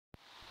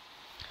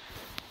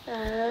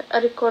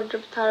ሪኮርድ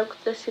ብታረጉት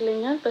ደስ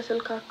ይለኛል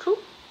በስልካችሁ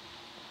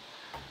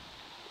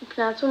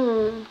ምክንያቱም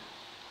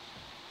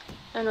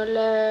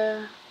ለ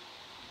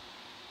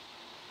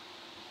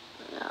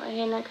ይሄ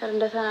ነገር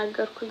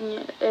እንደተናገርኩኝ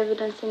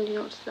ኤቪደንስ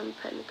እንዲኖር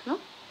ስለምፈልግ ነው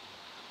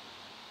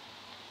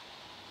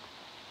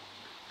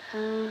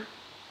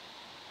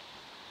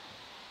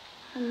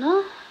እና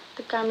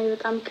ድጋሚ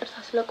በጣም ይቅርታ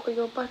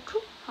ስለቆየሁባችሁ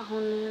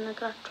አሁን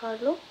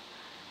እነግራችኋለሁ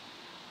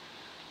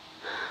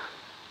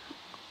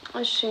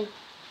እሺ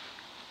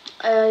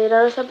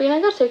የደረሰብኝ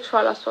ነገር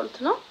ሴክሹዋል አሶልት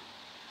ነው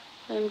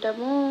ወይም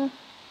ደግሞ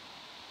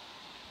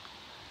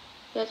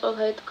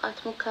የጾታዊ ጥቃት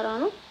ሙከራ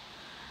ነው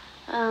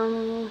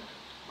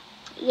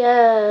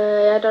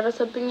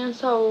ያደረሰብኝን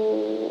ሰው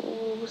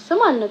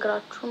ስም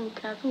አልነግራችሁም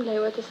ምክንያቱም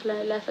ለህይወቴ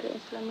ስለላሰለኝ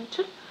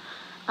ስለሚችል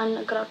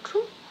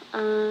አልነግራችሁም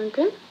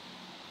ግን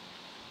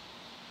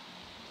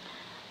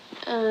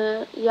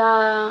ያ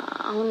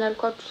አሁን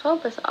ያልኳችሁ ሰው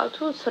በሰዓቱ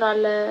ስራ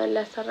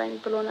ለሰራኝ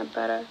ብሎ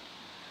ነበር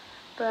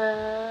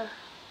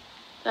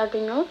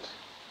ያገኘሁት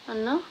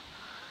እና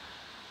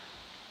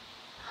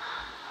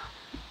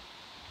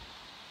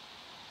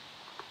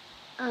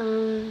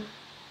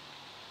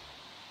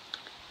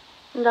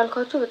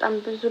እንዳልኳችሁ በጣም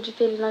ብዙ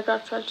ዲቴል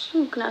ልነግራችሁ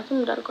አልችልም ምክንያቱም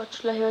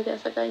እንዳልኳችሁ ለህይወት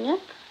ያሰጋኛል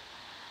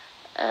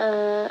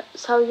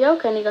ሰውየው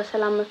ከኔ ጋር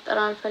ሰላም መፍጠር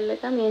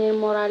አልፈለገም የኔን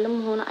ሞራልም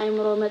ሆነ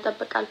አይምሮ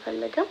መጠበቅ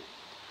አልፈለገም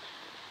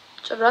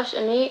ጭራሽ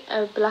እኔ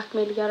ብላክ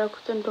ሜል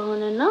ያረኩት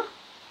እንደሆነና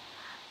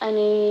እኔ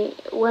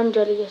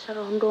ወንጀል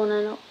እየሰራሁ እንደሆነ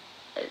ነው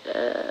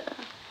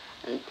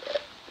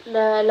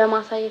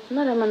ለማሳየትና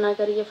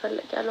ለመናገር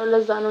እየፈለገ ያለው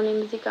ለዛ ነው እኔ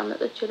እዚህ ጋር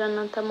መጥቼ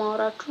ለእናንተ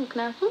ማወራችሁ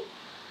ምክንያቱም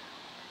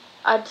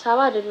አዲስ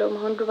አበባ አይደለም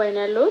አሁን ዱባይ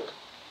ነው ያለሁት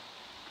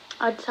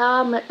አዲስ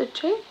አበባ መጥቼ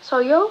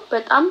ሰውየው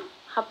በጣም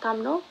ሀብታም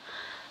ነው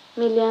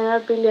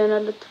ሚሊዮነር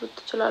ቢሊዮነር ልትሉት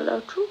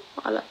ትችላላችሁ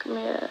አላቅም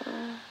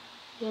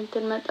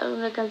የእንትን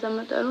መጠኑን የገንዘብ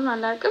መጠኑን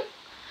አላቅም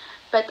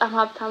በጣም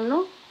ሀብታም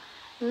ነው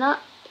እና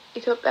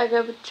ኢትዮጵያ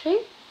ገብቼ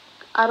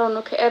አሮን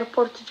ነው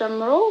ከኤርፖርት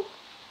ጀምሮ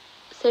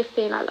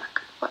ሴፍቲን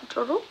አላቅም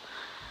ባጭሩ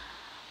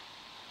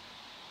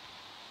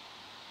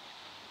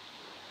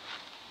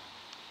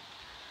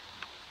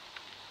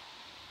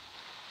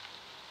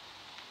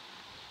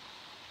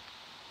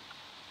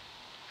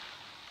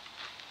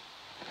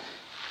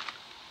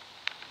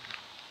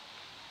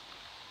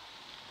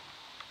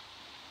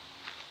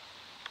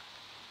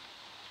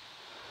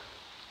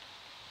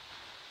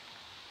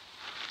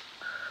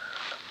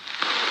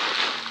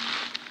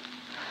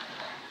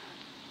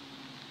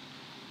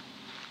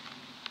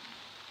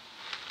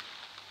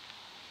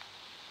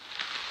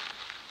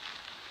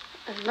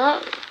እና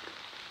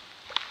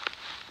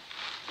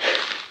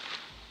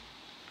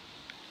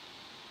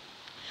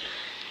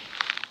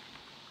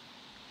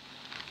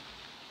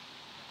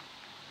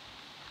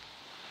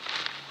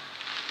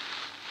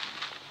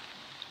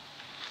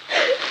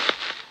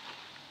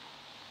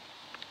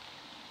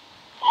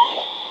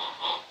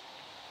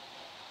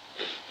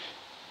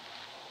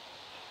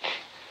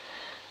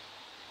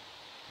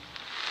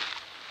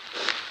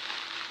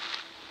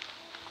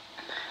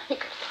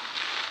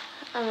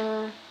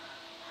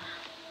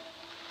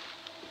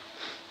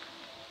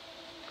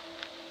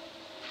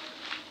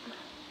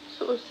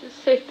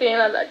ሴፍቲን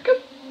አላቅም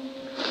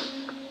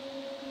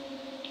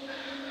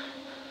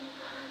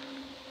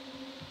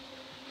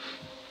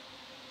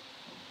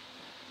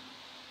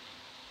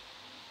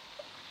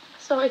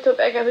ሰው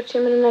ኢትዮጵያ ገብቼ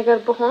ምን ነገር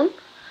በሆን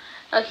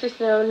አትሊስት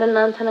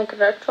ለእናንተ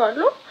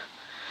ነግራችኋለሁ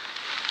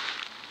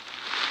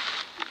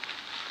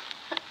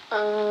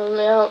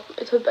ያው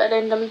ኢትዮጵያ ላይ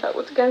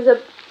እንደምታውቁት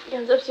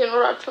ገንዘብ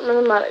ሲኖራችሁ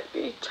ምንም ማድረግ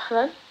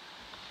ይቻላል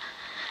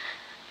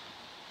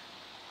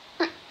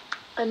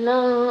እና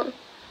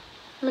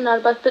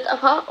ምናልባት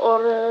በጠፋ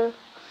ኦር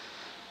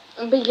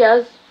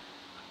ብያዝ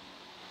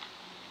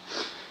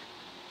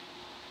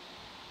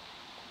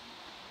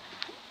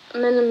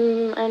ምንም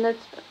አይነት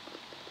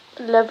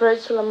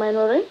leverage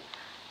ስለማይኖረኝ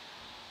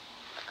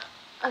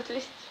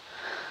አትሊስት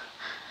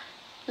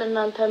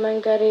ለእናንተ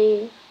መንገሬ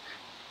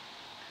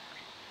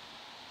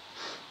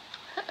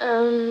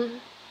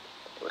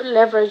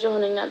leverage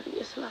ሆነኛል ብዬ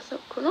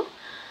ስላሰብኩ ነው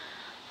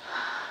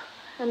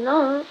እና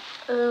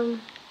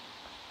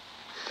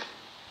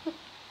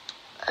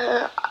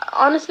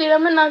honestly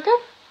ለመናገር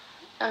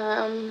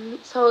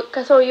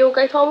ከሰውየው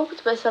ጋር የተዋወቁት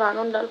በስራ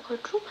ነው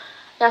እንዳልኳችሁ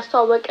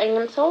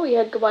ያስተዋወቀኝም ሰው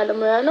የህግ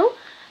ባለሙያ ነው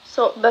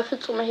so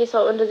በፍጹም ይሄ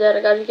ሰው እንደዚህ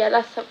ያደርጋል ብዬ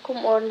አላሰብኩም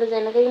or እንደዚህ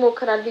ነገር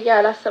ይሞክራል ብዬ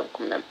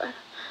አላሰብኩም ነበር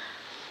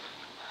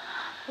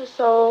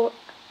so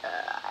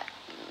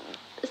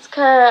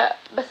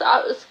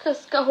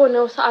እስከ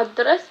ሆነው ሰዓት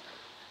ድረስ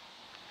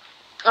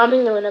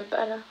አምኜው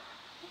ነበር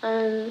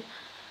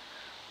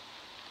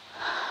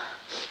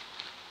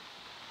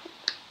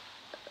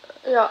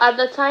ያው at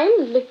the time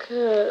ልክ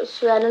እሱ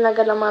ያለ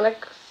ነገር ለማድረግ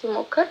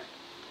ሲሞክር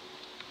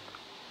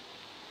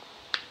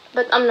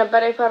በጣም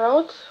ነበር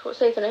የፈራሁት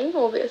ሴት ነኝ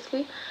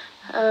obviously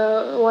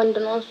ወንድ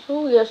ነው እሱ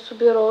የሱ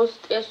ቢሮ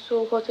ውስጥ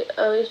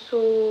የሱ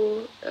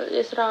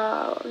የስራ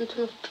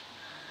እንትን ውስጥ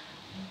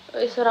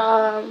የስራ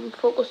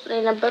ፎከስ ላይ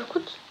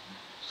ነበርኩት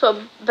so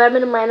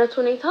በምንም አይነት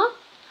ሁኔታ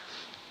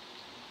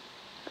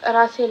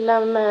ራሴን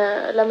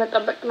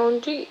ለመጠበቅ ነው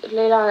እንጂ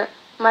ሌላ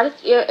ማለት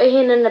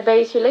ይሄንን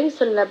በይ ሲለኝ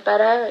ስል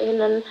ነበር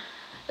ይሄንን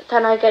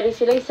ተናገሪ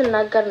ሲለኝ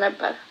ስናገር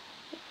ነበር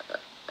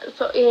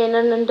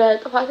ይሄንን እንደ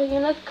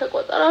ጥፋተኝነት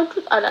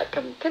ከቆጠራችሁት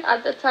አላቅም ግን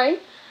at the time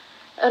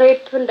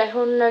ሬፕ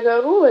እንዳይሆን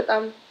ነገሩ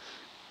በጣም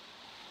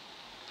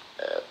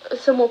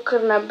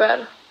ስሞክር ነበር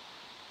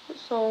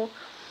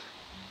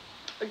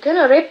ግን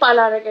ሬፕ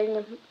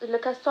አላረገኝም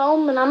ለከስተው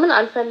ምናምን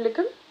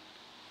አልፈልግም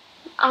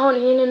አሁን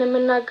ይሄንን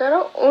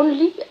የምናገረው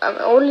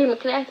only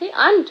ምክንያቴ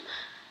አንድ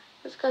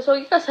እስከ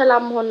ሰውዬ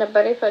ሰላም መሆን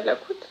ነበር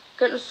የፈለኩት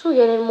ግን እሱ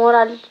የኔን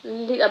ሞራል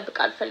ሊጠብቅ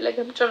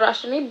አልፈለገም ጭራሽ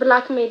እኔ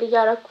ብላክ ሜል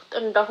ያረኩት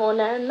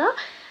እንደሆነና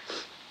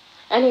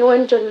እኔ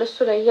ወንጀል እሱ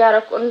ላይ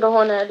ያረኩ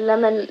እንደሆነ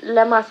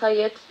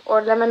ለማሳየት or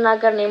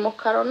ለመናገር ነው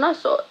የሞከረውና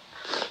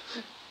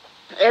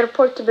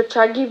ኤርፖርት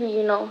ብቻ ግቢ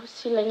ነው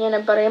ሲለኝ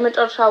የነበረ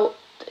የመጨረሻው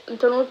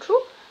እንትኖቹ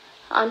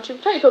አንቺ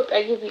ብቻ ኢትዮጵያ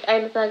ግቢ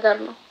አይነት ነገር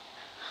ነው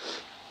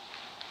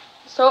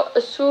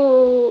እሱ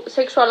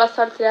ሴክሹዋል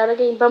አሳልት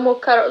ያደረገኝ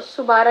በመከረው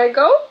እሱ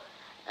ባረጋው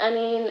እኔ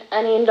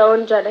እንደ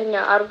ወንጀለኛ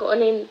አርጎ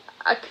እኔን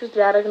አኪውዝ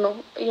ያደርግ ነው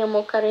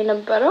የሞከረ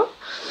የነበረው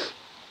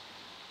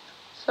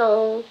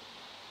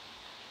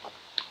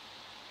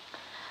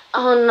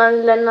አሁን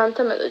ለእናንተ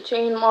መጥቼ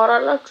ይሄን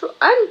ማወራላችሁ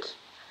አንድ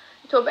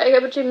ኢትዮጵያ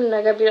ገብቼ ምን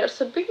ነገር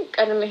ቢደርስብኝ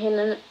ቀድሜ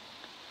ይሄንን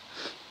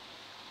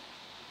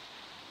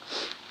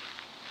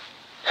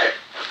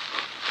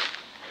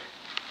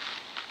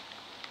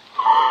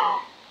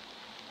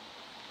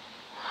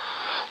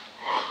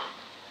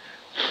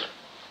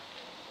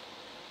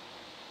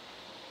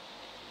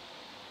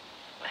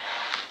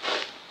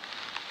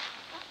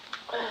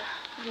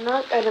እና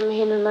ቀድሜ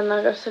ይሄንን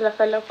መናገር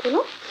ስለፈለኩ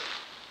ነው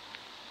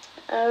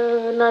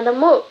እና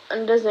ደግሞ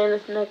እንደዚህ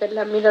አይነት ነገር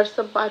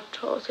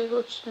ለሚደርስባቸው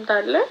ሴቶች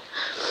እንዳለ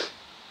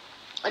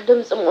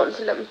ድምጽ መሆን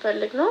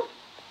ስለምፈልግ ነው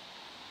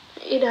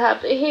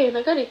ይሄ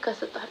ነገር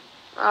ይከሰታል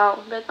አዎ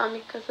በጣም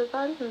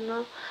ይከሰታል እና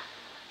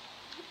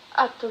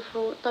አትፍሩ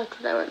ታቹ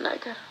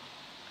ለመናገር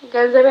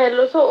ገንዘብ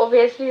ያለው ሰው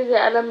obviously እዚህ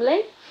ዓለም ላይ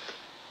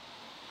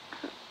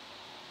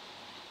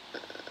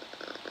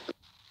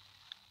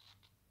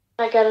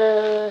ነገር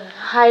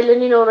ኃይል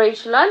ሊኖረው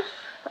ይችላል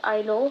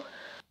I know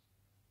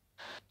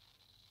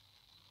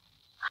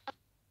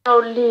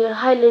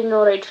ኃይል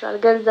ሊኖረው ይችላል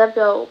ገንዘብ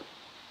ያው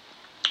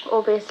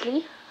obviously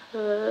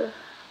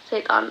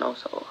ሰይጣን ነው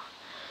ሰው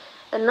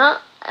እና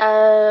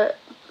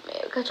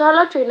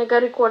ከቻላችሁ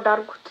የነገር ሪኮርድ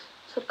አድርጉት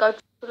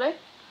ስልካችሁ ላይ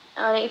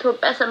እኔ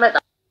ኢትዮጵያ ስመጣ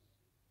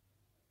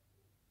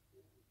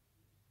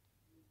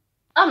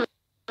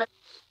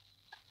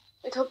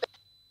ኢትዮጵያ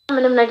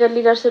ምንም ነገር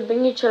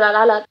ሊደርስብኝ ይችላል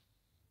አላውቅም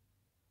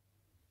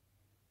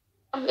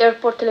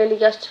ኤርፖርት ላይ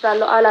ሊያስ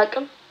ይችላል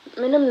አላውቅም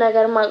ምንም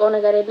ነገር ማቀው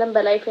ነገር የለም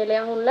በላይፌ ላይ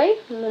አሁን ላይ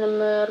ምንም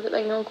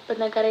እርግጠኛ ሆንኩበት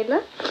ነገር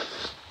የለም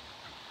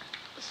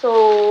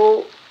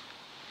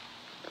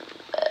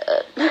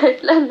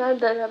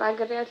ለእናንተ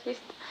ተናግሬ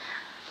አትሊስት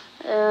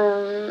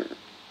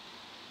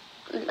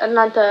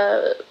እናንተ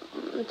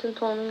እንትን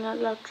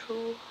ትሆኑኛላችሁ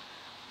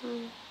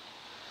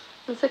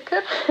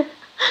ምስክር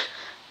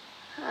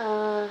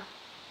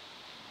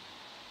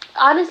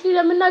honestly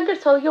ለምናገር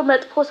ሰውየው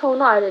መጥፎ ሰው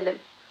ነው አይደለም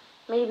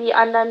maybe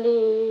አንዳንድ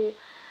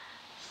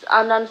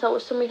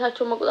ሰዎች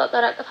ስሜታቸው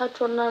መቆጣጠር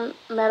ያቀታቸውና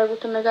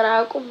የሚያረጉትን ነገር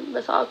አያውቁም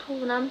በሰዓቱ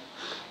ምናምን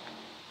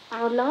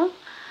አላ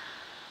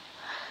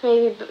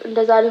maybe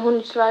እንደዛ ሊሆን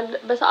ይችላል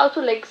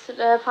በሰዓቱ like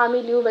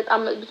ለፋሚሊው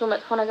በጣም ብዙ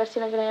መጥፎ ነገር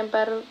ሲነግረኝ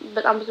ነበር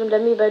በጣም ብዙ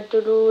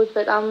እንደሚበድሉት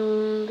በጣም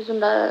ብዙ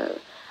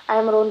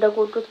አይምሮ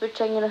እንደጎዱት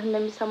ብቻኝነት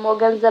እንደሚሰማው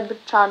ገንዘብ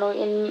ብቻ ነው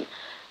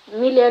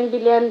ሚሊዮን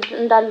ቢሊዮን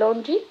እንዳለው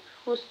እንጂ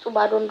ውስጡ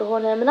ባዶ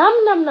እንደሆነ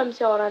ምናምን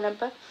ሲያወራ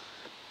ነበር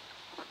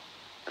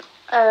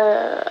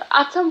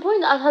at some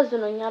point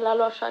አሳዝኖኛል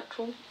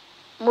አልዋሻችሁም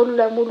ሙሉ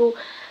ለሙሉ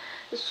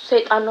እሱ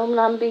ሰይጣን ነው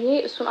ምናምን ብዬ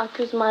እሱን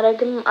አኪውዝ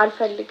ማድረግም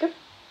አልፈልግም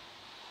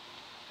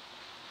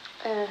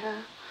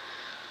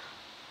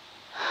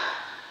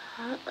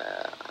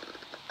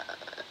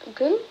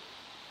ግን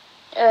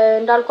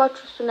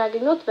እንዳልኳችሁ እሱን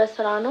ያገኘሁት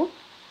በስራ ነው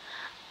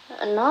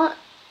እና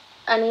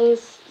እኔ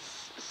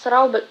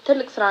ስራው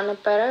ትልቅ ስራ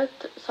ነበረ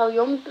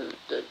ሰውየውም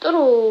ጥሩ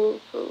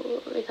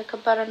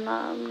የተከበረና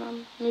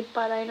ምናምን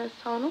የሚባል አይነት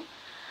ሰው ነው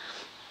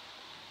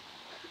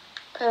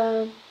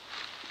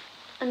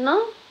እና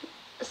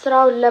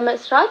ስራውን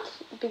ለመስራት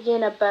ብዬ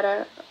ነበር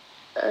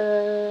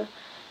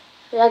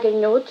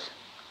ያገኘሁት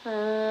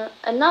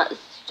እና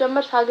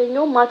ሲጀመር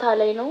ሳገኘው ማታ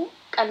ላይ ነው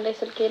ቀን ላይ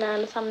ስልኬን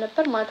አያነሳም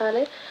ነበር ማታ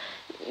ላይ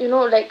you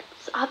know like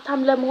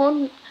ሀብታም ለመሆን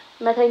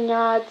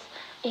መተኛት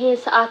ይሄን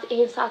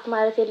ሰዓት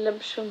ማለት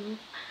የለብሽም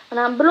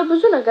ምናምን ብሎ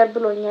ብዙ ነገር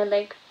ብሎኛል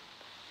like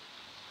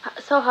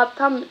ሰው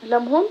ሀብታም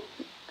ለመሆን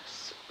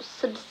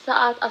 6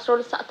 ሰዓት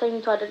 12 ሰዓት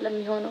ተኝቶ አይደለም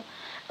የሚሆነው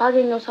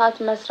ባገኘው ሰዓት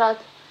መስራት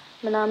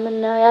ምናምን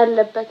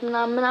ያለበት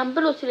ምናምን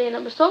ብሎ ሲለኝ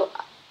ነበር ሰው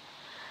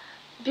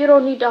ቢሮ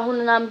ኒድ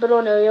አሁንና ብሎ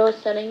ነው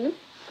የወሰነኝ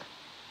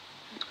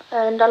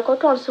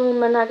እንዳልኳችሁ አልስሙን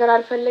መናገር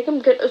አልፈልግም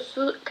ግን እሱ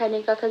ከኔ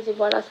ጋር ከዚህ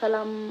በኋላ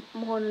ሰላም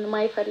መሆን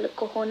ማይፈልግ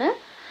ከሆነ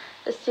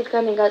እስቲ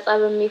ከኔ ጋር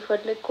ጻብ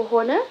የሚፈልግ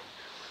ከሆነ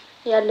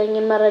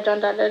ያለኝን መረጃ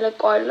እንዳለ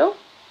ለቀዋለሁ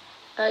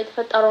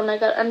የተፈጠረው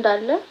ነገር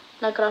እንዳለ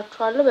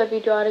ነግራችኋለሁ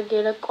በቪዲዮ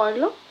አድርጌ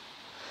ለቀዋለሁ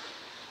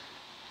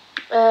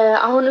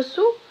አሁን እሱ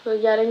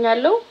ያለኝ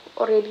ያለው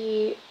ኦሬዲ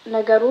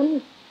ነገሩን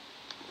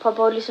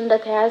ፖሊስ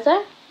እንደተያዘ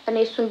እኔ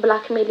እሱን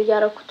ብላክሜል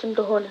ያረኩት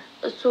እንደሆነ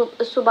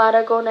እሱ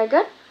ባረገው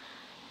ነገር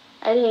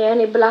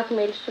እኔ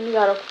ብላክሜል እሱን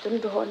ያረኩት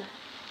እንደሆነ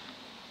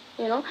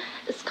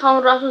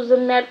እስካሁን ራሱ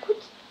ዝም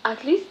ያልኩት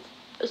አትሊስት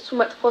እሱ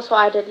መጥፎ ሰው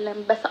አይደለም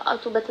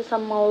በሰዓቱ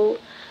በተሰማው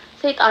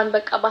ሰይጣን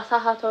በቃ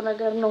ባሳሃተው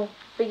ነገር ነው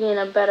ብዬ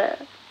ነበር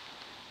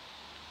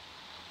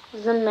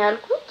ዝም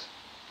ያልኩት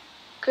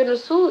ግን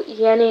እሱ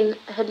የኔን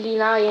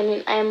ህሊና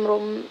የኔን አይምሮ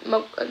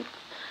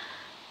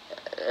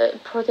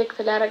ፕሮቴክት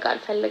ሊያደርግ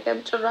አልፈለገም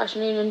ጭራሽ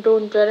እኔን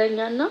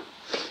እንደወንጀለኛና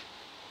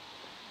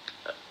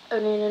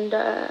እኔን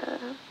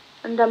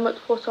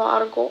እንደመጥፎ ሰው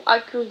አርጎ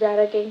አኪውዝ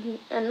ያደረገኝ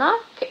እና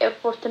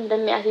ከኤርፖርት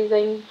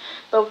እንደሚያስይዘኝ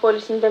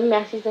በፖሊስ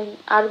እንደሚያስይዘኝ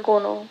አርጎ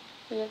ነው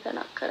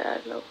እየተናገረ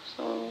ያለው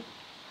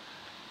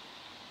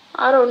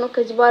I don't know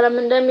ከዚህ በኋላ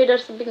ምን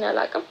እንደሚደርስብኝ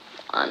አላውቅም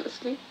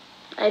honestly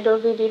I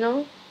don't really know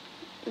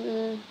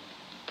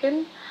ግን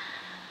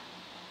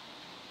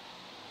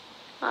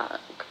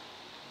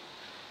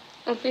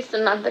at least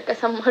እናንተ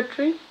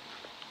ከሰማችሁኝ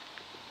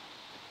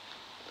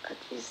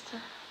at least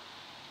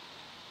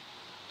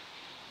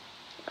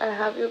I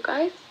have you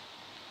guys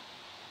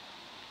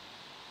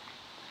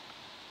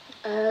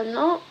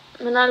no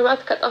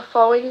ምናልባት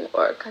ከጠፋውኝ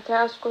or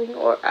ከተያዝኩኝ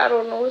or I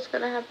don't know what's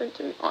going to happen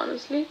to me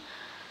honestly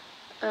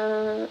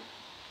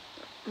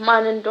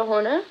ማን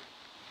እንደሆነ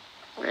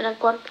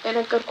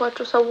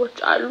የነገርኳቸው ሰዎች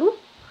አሉ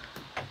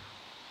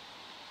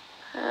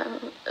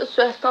እሱ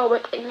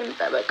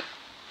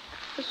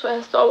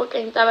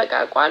ያስተዋወቀኝ ጠበቃ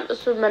ቋል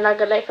እሱ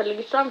መናገር ላይ ፈልግ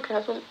ይችላል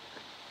ምክንያቱም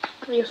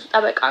የሱ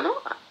ጠበቃ ነው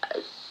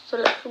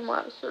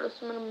ስለሱ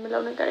ምንም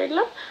ምለው ነገር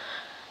የለም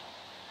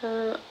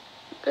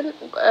ግን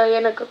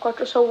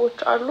የነገርኳቸው ሰዎች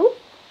አሉ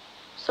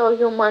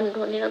ሰውየው ማን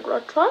እንደሆነ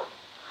ይነግሯቸዋል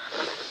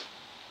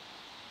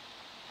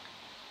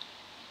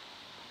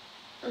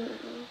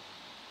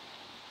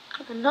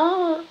እና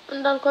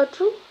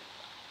እንዳልኳችሁ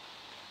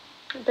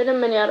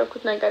በደንብ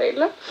ያረኩት ነገር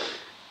የለም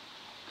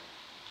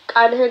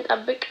ቃልህን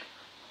ጠብቅ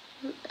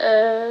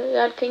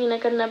ያልከኝ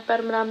ነገር ነበር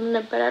ምናምን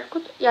ነበር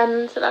ያልኩት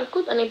ያንን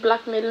ስላልኩት እኔ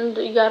ብላክሜል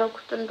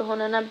ያረኩት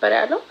እንደሆነ ነበር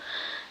ያለው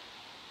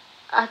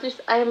አትሊስት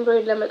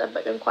አይምሮዬን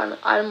ለመጠበቅ እንኳን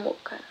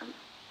አልሞከረም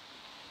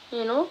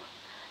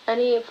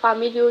እኔ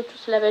ፋሚሊዎቹ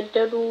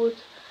ስለበደሉት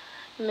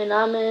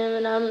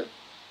ምናምን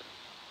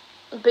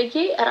በዬ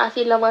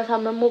ራሴን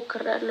ለማሳመን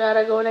ሞክሬያለሁ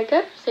ያረጋው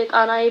ነገር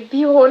ሰይጣናዊ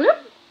ቢሆንም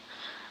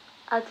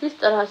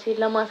አትሊስት ራሴን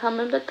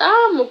ለማሳመን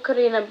በጣም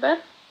ሞክሬ ነበር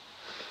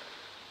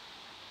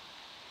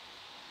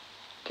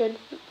ግን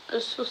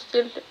እሱ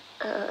ስቲል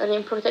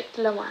እኔን ፕሮቴክት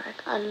ለማድረግ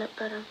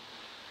አልነበረም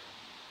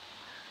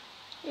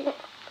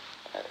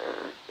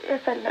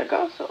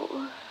የፈለገው ሰው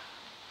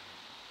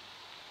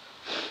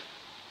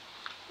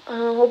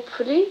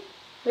ሆፕፉሊ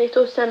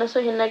የተወሰነ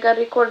ሰው ይሄን ነገር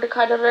ሪኮርድ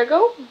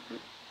ካደረገው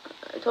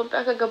ኢትዮጵያ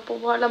ከገቡ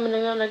በኋላ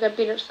ምንኛው ነገር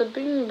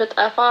ቢደርስብኝ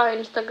በጣፋ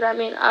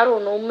ኢንስታግራሜን አሮ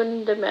ነው ምን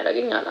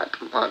እንደሚያደርገኝ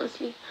አላውቅም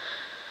honestly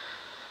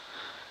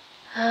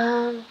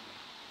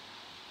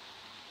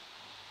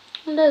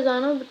እንደዛ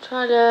ነው ብቻ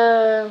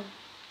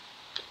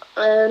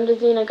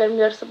እንደዚህ ነገር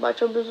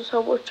የሚደርስባቸው ብዙ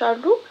ሰዎች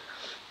አሉ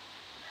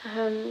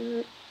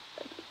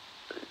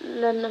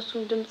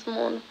ለነሱም ድምጽ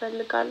መሆን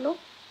ፈልጋለሁ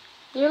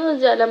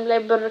እዚህ ዓለም ላይ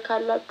ብር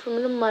ካላችሁ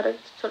ምንም ማድረግ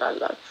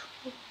ትችላላችሁ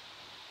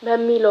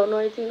በሚለው ነው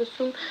I think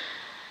እሱም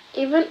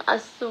even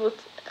አስቡት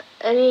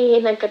እኔ ይሄ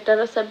ነገር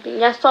ደረሰብኝ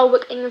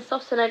ያስተዋወቀኝ ሰው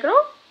ስነግረው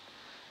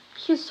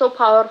he's so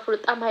powerful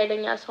በጣም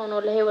ኃይለኛ ሰው ነው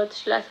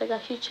ለህይወትሽ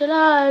ላሰጋሽ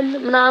ይችላል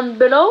ምናምን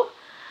ብለው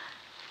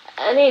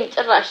እኔ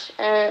ጭራሽ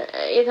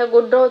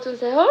የተጎዳሁትን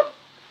ሳይሆን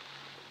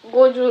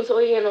ጎጁን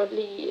ሰውዬ ነው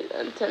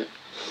እንትን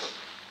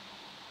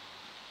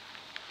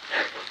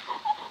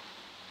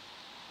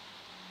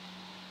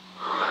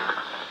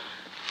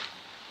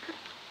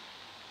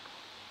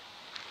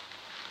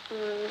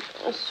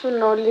እሱ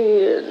ነው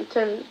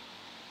እንትን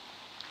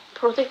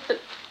ፕሮቴክት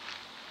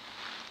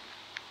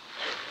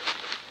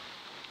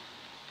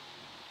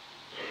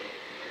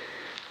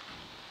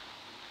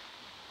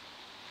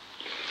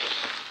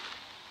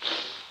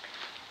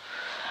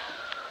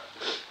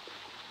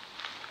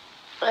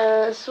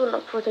እሱ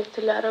ነው ፕሮቴክት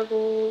ሊያደርጉ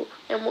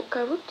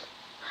የሞከሩት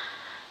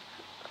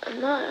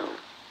እና ያው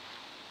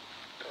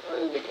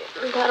እንግዲህ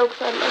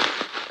ታረቁታላችሁ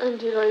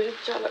እንዲህ ነው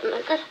ይቻላል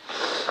ነገር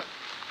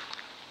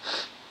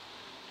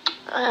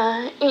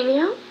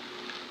anyhow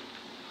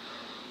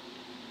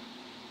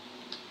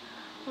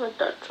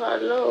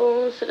ወዳችኋለሁ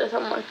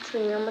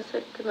ስለሰማችሁኝ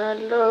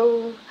አመሰግናለሁ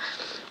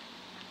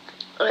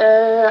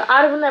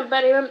አርብ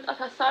ነበር የመምጣት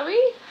ሐሳቤ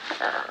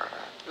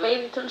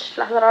maybe ትንሽ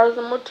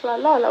ላተራዝመው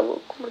እችላለሁ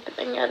አላወኩም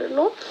እርግጠኛ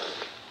አይደለሁም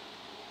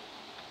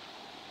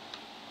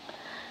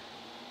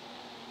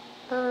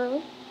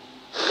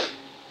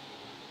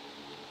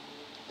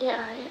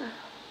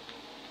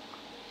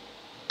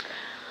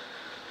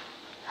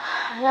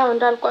ያው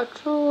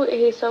እንዳልኳችሁ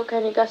ይሄ ሰው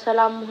ከኔ ጋር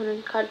ሰላም መሆንን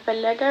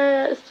ካልፈለገ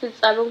እስቲ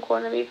ጸብን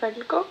ከሆነ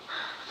ቢፈልገው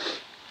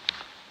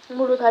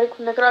ሙሉ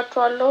ታሪኩን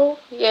ነግራችኋለሁ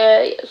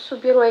የሱ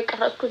ቢሮ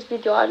የቀረጽኩት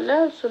ቪዲዮ አለ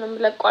እሱንም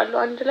ለቀዋለሁ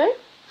አንድ ላይ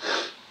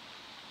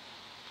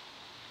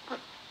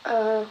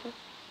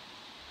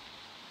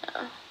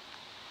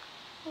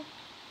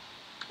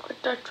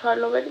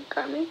ወዳችኋለሁ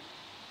በድጋሚ